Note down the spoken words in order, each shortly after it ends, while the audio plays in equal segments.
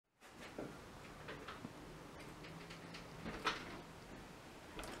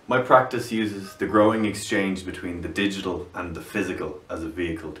My practice uses the growing exchange between the digital and the physical as a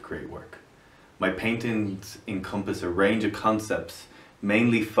vehicle to create work. My paintings encompass a range of concepts,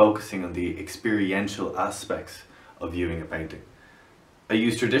 mainly focusing on the experiential aspects of viewing a painting. I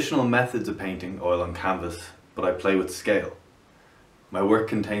use traditional methods of painting, oil on canvas, but I play with scale. My work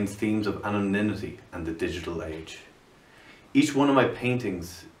contains themes of anonymity and the digital age. Each one of my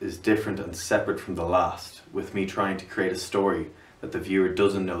paintings is different and separate from the last, with me trying to create a story that the viewer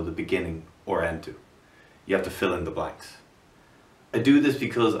doesn't know the beginning or end to. You have to fill in the blanks. I do this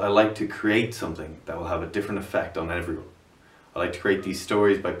because I like to create something that will have a different effect on everyone. I like to create these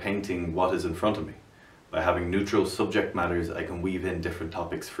stories by painting what is in front of me. By having neutral subject matters, I can weave in different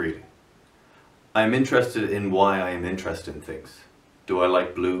topics freely. I am interested in why I am interested in things. Do I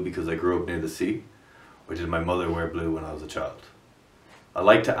like blue because I grew up near the sea? Or did my mother wear blue when I was a child? I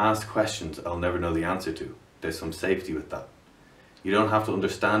like to ask questions I'll never know the answer to. There's some safety with that. You don't have to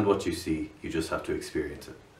understand what you see, you just have to experience it.